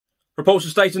Reports are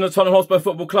stating the Tottenham Hotspur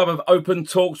Football Club have opened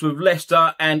talks with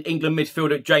Leicester and England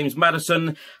midfielder James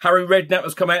Maddison. Harry Redknapp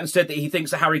has come out and said that he thinks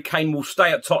that Harry Kane will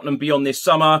stay at Tottenham beyond this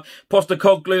summer.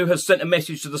 Postecoglou has sent a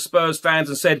message to the Spurs fans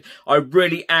and said, I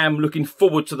really am looking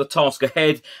forward to the task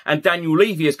ahead. And Daniel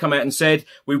Levy has come out and said,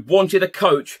 we wanted a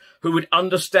coach who would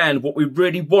understand what we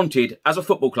really wanted as a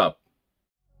football club.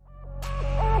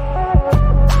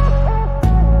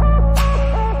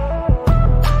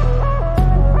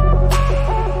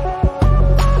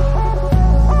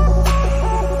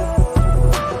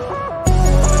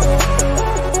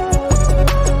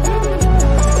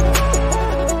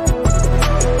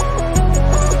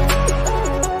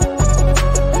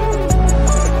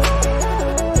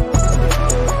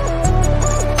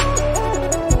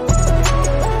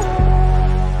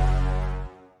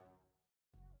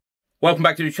 Welcome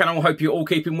back to the channel. Hope you're all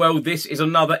keeping well. This is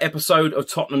another episode of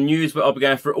Tottenham News, but I'll be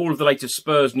going through all of the latest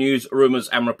Spurs news, rumours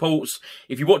and reports.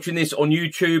 If you're watching this on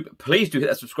YouTube, please do hit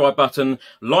that subscribe button,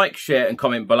 like, share and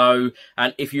comment below.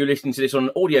 And if you're listening to this on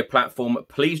an audio platform,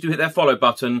 please do hit that follow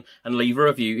button and leave a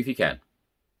review if you can.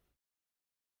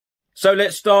 So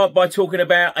let's start by talking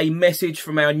about a message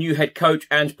from our new head coach,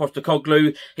 Ange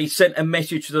Postecoglou. He sent a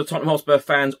message to the Tottenham Hotspur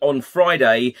fans on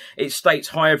Friday. It states,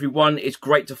 hi everyone, it's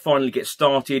great to finally get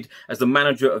started as the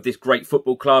manager of this great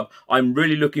football club. I'm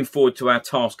really looking forward to our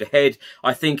task ahead.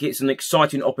 I think it's an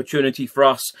exciting opportunity for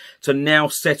us to now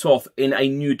set off in a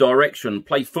new direction,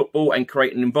 play football and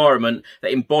create an environment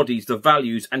that embodies the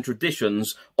values and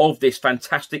traditions of this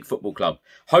fantastic football club.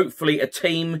 Hopefully a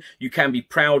team you can be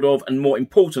proud of and, more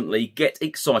importantly, get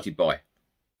excited by.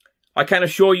 I can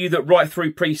assure you that right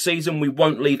through pre-season we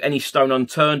won't leave any stone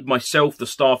unturned, myself, the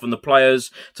staff and the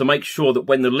players, to make sure that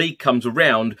when the league comes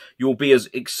around you'll be as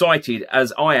excited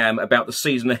as I am about the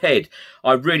season ahead.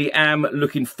 I really am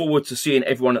looking forward to seeing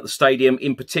everyone at the stadium,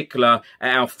 in particular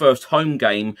at our first home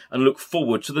game, and look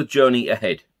forward to the journey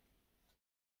ahead.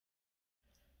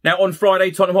 Now, on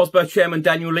Friday, Tottenham Hotspur chairman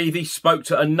Daniel Levy spoke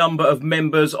to a number of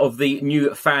members of the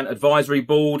new fan advisory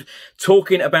board.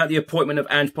 Talking about the appointment of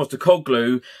Ange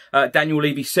Postecoglou, Daniel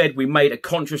Levy said, we made a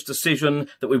conscious decision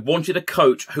that we wanted a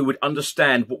coach who would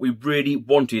understand what we really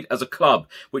wanted as a club,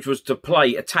 which was to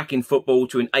play attacking football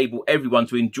to enable everyone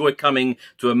to enjoy coming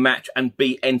to a match and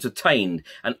be entertained,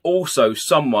 and also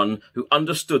someone who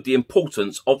understood the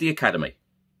importance of the academy.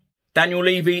 Daniel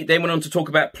Levy then went on to talk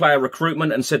about player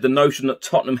recruitment and said the notion that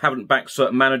Tottenham haven't backed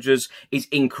certain managers is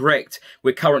incorrect.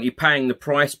 We're currently paying the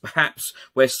price, perhaps,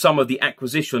 where some of the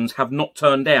acquisitions have not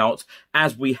turned out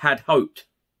as we had hoped.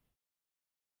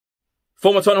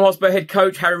 Former Tottenham Hotspur head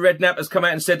coach Harry Redknapp has come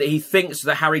out and said that he thinks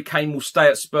that Harry Kane will stay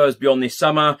at Spurs beyond this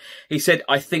summer. He said,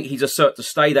 I think he's a cert to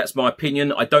stay. That's my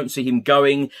opinion. I don't see him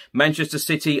going. Manchester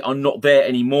City are not there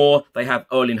anymore. They have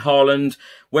Erling Haaland.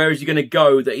 Where is he going to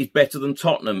go that is better than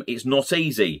Tottenham? It's not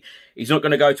easy. He's not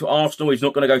going to go to Arsenal. He's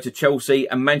not going to go to Chelsea.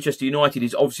 And Manchester United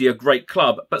is obviously a great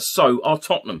club, but so are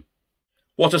Tottenham.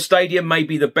 What a stadium, may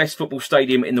be the best football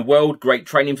stadium in the world, great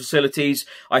training facilities.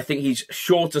 I think he's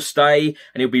sure to stay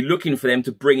and he'll be looking for them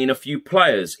to bring in a few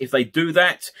players. If they do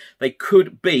that, they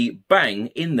could be bang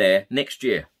in there next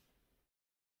year.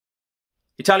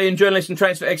 Italian journalist and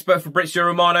transfer expert Fabrizio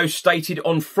Romano stated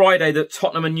on Friday that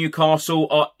Tottenham and Newcastle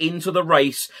are into the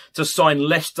race to sign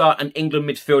Leicester and England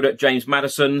midfielder James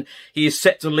Maddison. He is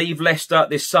set to leave Leicester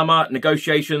this summer.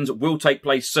 Negotiations will take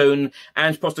place soon.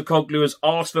 Ange Postecoglou has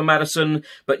asked for Maddison,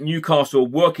 but Newcastle are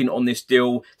working on this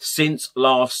deal since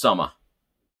last summer.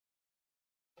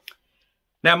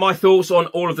 Now, my thoughts on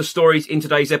all of the stories in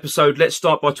today's episode. Let's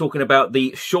start by talking about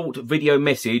the short video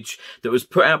message that was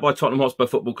put out by Tottenham Hotspur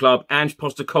Football Club, Ange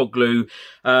Postecoglou,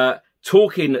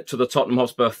 talking to the Tottenham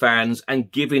Hotspur fans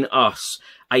and giving us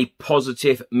a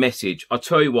positive message. I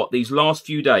tell you what, these last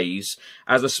few days,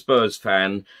 as a Spurs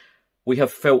fan, we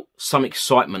have felt some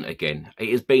excitement again.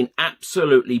 It has been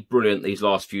absolutely brilliant these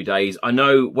last few days. I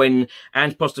know when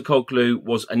Ange Postecoglou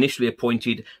was initially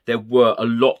appointed, there were a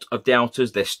lot of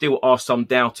doubters. There still are some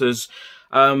doubters.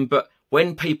 But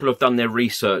when people have done their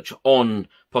research on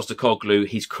Postecoglou,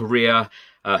 his career,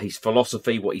 his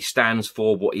philosophy, what he stands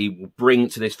for, what he will bring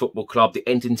to this football club, the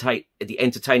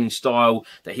entertaining style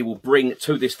that he will bring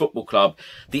to this football club,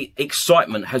 the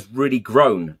excitement has really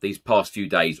grown these past few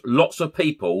days. Lots of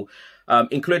people,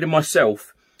 including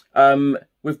myself,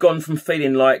 we've gone from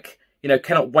feeling like, you know,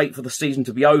 cannot wait for the season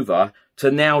to be over, to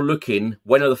now looking,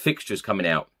 when are the fixtures coming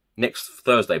out? Next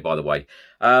Thursday, by the way.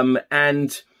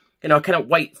 And you know, I cannot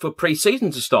wait for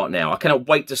pre-season to start now. I cannot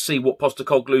wait to see what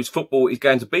Postecoglou's football is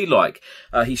going to be like.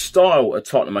 His style at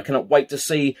Tottenham, I cannot wait to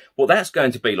see what that's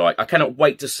going to be like. I cannot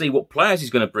wait to see what players he's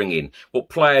going to bring in, what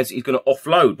players he's going to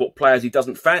offload, what players he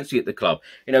doesn't fancy at the club.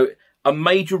 You know, a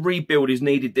major rebuild is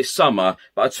needed this summer.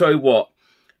 But I tell you what,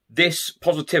 this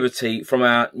positivity from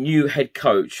our new head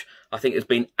coach, I think, has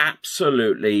been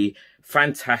absolutely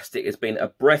fantastic. It's been a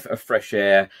breath of fresh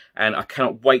air, and I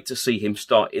cannot wait to see him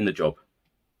start in the job.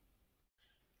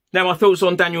 Now, my thoughts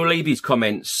on Daniel Levy's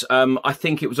comments. I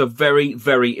think it was a very,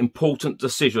 very important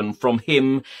decision from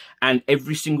him and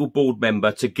every single board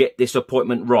member to get this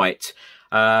appointment right.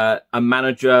 A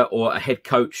manager or a head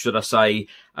coach, should I say,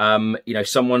 you know,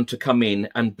 someone to come in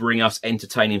and bring us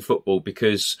entertaining football,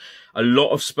 because a lot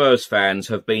of Spurs fans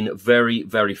have been very,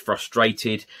 very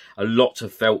frustrated. A lot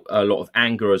have felt a lot of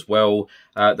anger as well.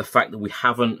 The fact that we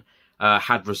haven't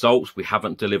had results, we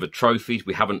haven't delivered trophies,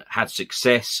 we haven't had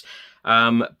success.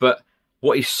 But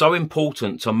what is so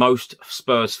important to most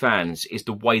Spurs fans is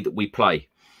the way that we play,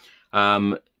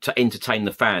 to entertain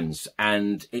the fans.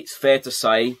 And it's fair to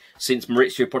say, since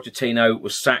Mauricio Pochettino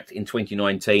was sacked in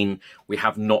 2019, we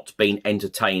have not been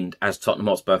entertained as Tottenham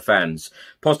Hotspur fans.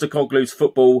 Postecoglou's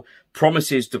football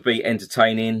promises to be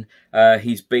entertaining.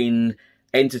 He's been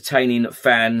entertaining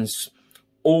fans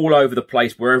all over the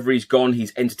place. Wherever he's gone,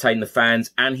 he's entertained the fans,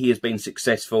 and he has been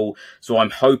successful. So I'm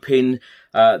hoping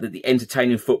that the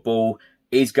entertaining football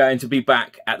is going to be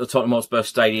back at the Tottenham Hotspur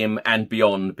Stadium and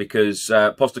beyond, because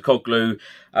Postecoglou,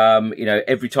 you know,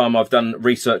 every time I've done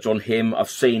research on him, I've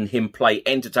seen him play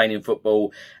entertaining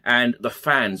football, and the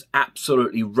fans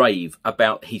absolutely rave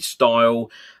about his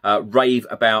style, rave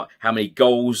about how many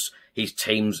goals his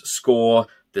teams score,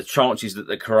 the chances that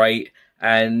they create,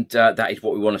 and that is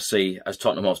what we want to see as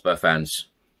Tottenham Hotspur fans.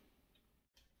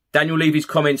 Daniel Levy's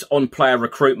comments on player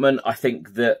recruitment. I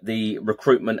think that the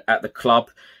recruitment at the club,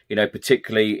 you know,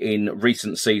 particularly in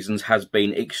recent seasons, has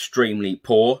been extremely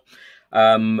poor.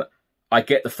 I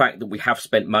get the fact that we have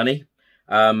spent money.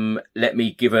 Let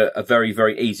me give a very,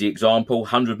 very easy example.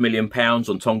 £100 million on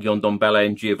Tanguy Ndombele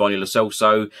and Giovanni Lo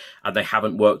Celso, and they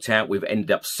haven't worked out. We've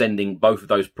ended up sending both of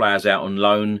those players out on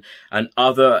loan, and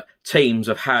other teams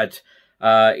have had,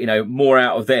 you know, more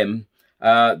out of them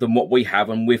than what we have,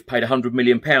 and we've paid £100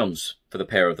 million for the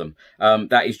pair of them.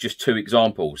 That is just two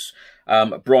examples.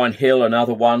 Brian Hill,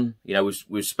 another one. You know,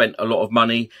 we've spent a lot of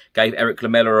money, gave Eric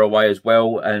Lamela away as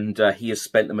well, and he has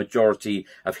spent the majority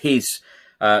of his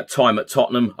time at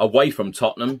Tottenham, away from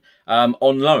Tottenham,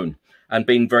 on loan, and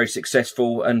been very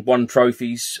successful and won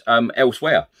trophies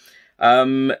elsewhere.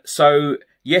 So,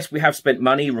 yes, we have spent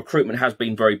money. Recruitment has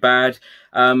been very bad,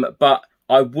 but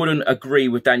I wouldn't agree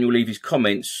with Daniel Levy's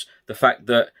comments, the fact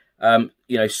that,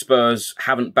 you know, Spurs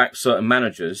haven't backed certain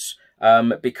managers,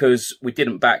 because we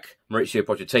didn't back Mauricio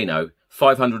Pochettino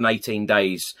 518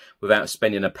 days without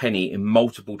spending a penny in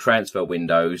multiple transfer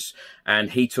windows,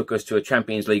 and he took us to a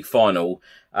Champions League final,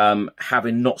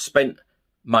 having not spent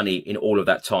money in all of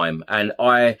that time. And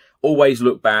I always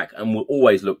look back, and will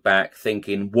always look back,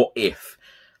 thinking, what if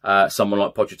someone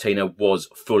like Pochettino was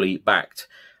fully backed?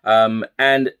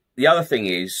 And the other thing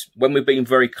is, when we've been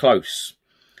very close,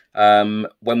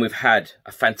 when we've had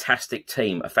a fantastic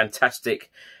team, a fantastic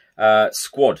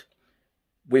squad,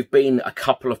 we've been a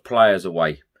couple of players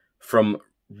away from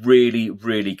really,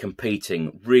 really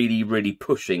competing, really, really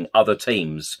pushing other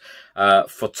teams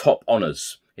for top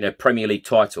honours. You know, Premier League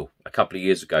title a couple of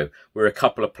years ago. We're a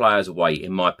couple of players away,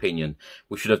 in my opinion.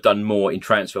 We should have done more in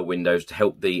transfer windows to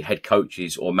help the head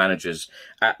coaches or managers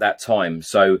at that time.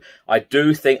 So I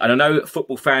do think, and I know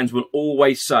football fans will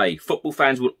always say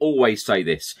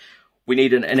this, we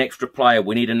need an extra player,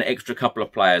 we need an extra couple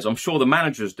of players. I'm sure the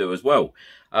managers do as well.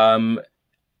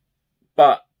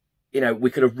 But, you know,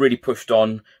 we could have really pushed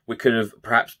on. We could have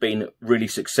perhaps been really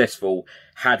successful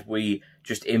had we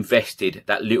just invested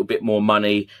that little bit more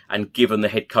money and given the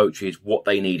head coaches what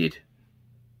they needed.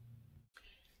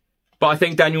 But I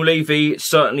think Daniel Levy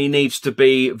certainly needs to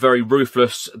be very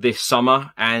ruthless this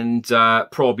summer and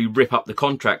probably rip up the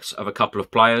contracts of a couple of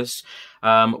players.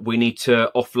 We need to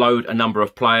offload a number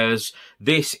of players.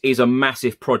 This is a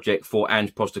massive project for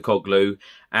Ange Postecoglou,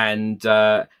 and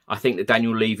I think that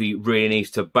Daniel Levy really needs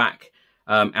to back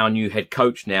our new head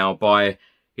coach now by,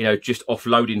 you know, just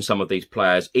offloading some of these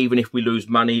players. Even if we lose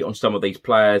money on some of these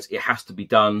players, it has to be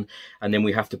done, and then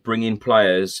we have to bring in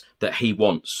players that he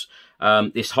wants.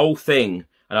 This whole thing,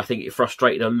 and I think it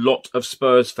frustrated a lot of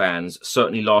Spurs fans,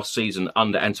 certainly last season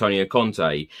under Antonio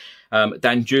Conte.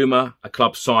 Danjuma, a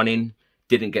club signing,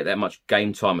 didn't get that much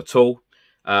game time at all.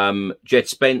 Jed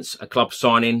Spence, a club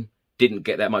signing, didn't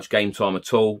get that much game time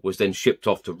at all, was then shipped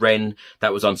off to Rennes.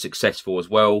 That was unsuccessful as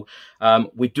well.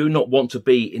 We do not want to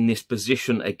be in this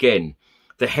position again.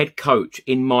 The head coach,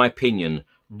 in my opinion,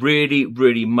 really,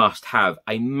 really must have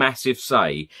a massive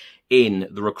say in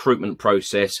the recruitment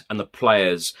process and the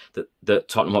players that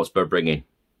Tottenham Hotspur bring in.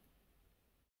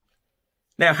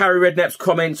 Now, Harry Redknapp's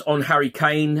comments on Harry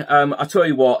Kane. I tell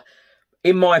you what,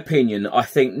 in my opinion, I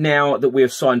think now that we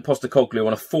have signed Postecoglou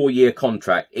on a 4-year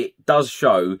contract, it does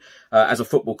show as a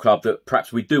football club that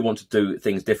perhaps we do want to do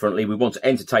things differently. We want to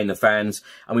entertain the fans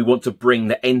and we want to bring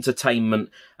the entertainment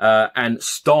and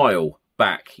style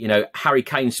back. You know, Harry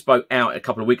Kane spoke out a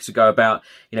couple of weeks ago about,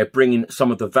 you know, bringing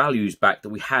some of the values back that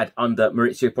we had under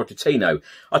Maurizio Pochettino.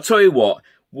 I tell you what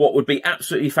would be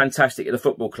absolutely fantastic at the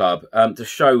football club to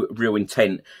show real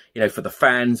intent, you know, for the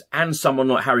fans and someone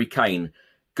like Harry Kane,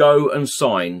 go and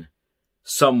sign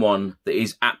someone that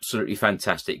is absolutely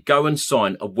fantastic. Go and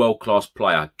sign a world-class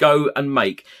player. Go and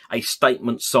make a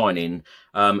statement signing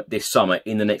this summer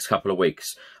in the next couple of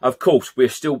weeks. Of course, we're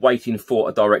still waiting for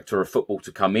a director of football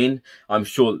to come in. I'm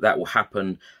sure that will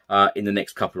happen in the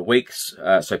next couple of weeks.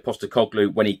 So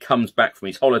Postecoglou, when he comes back from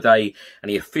his holiday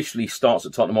and he officially starts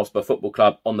at Tottenham Hotspur Football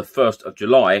Club on the 1st of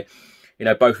July, you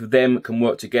know, both of them can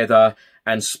work together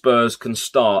and Spurs can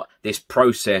start this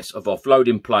process of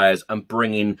offloading players and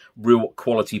bringing real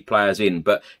quality players in.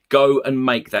 But go and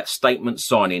make that statement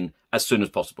signing as soon as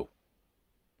possible.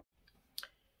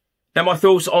 Now, my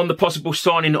thoughts on the possible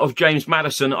signing of James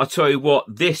Maddison. I tell you what,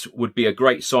 this would be a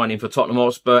great signing for Tottenham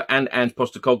Hotspur and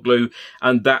Postecoglou,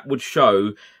 and that would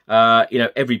show, you know,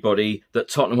 everybody that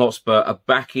Tottenham Hotspur are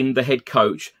backing the head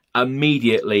coach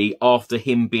immediately after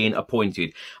him being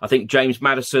appointed. I think James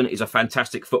Maddison is a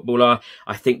fantastic footballer.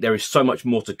 I think there is so much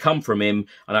more to come from him,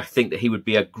 and I think that he would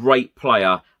be a great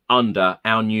player under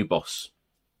our new boss.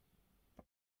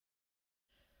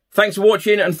 Thanks for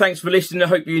watching and thanks for listening. I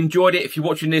hope you enjoyed it. If you're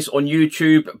watching this on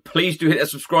YouTube, please do hit that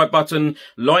subscribe button,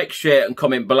 like, share and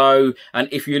comment below. And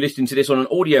if you're listening to this on an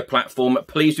audio platform,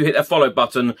 please do hit that follow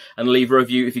button and leave a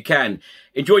review if you can.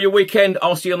 Enjoy your weekend.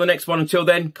 I'll see you on the next one. Until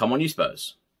then, come on you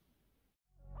Spurs.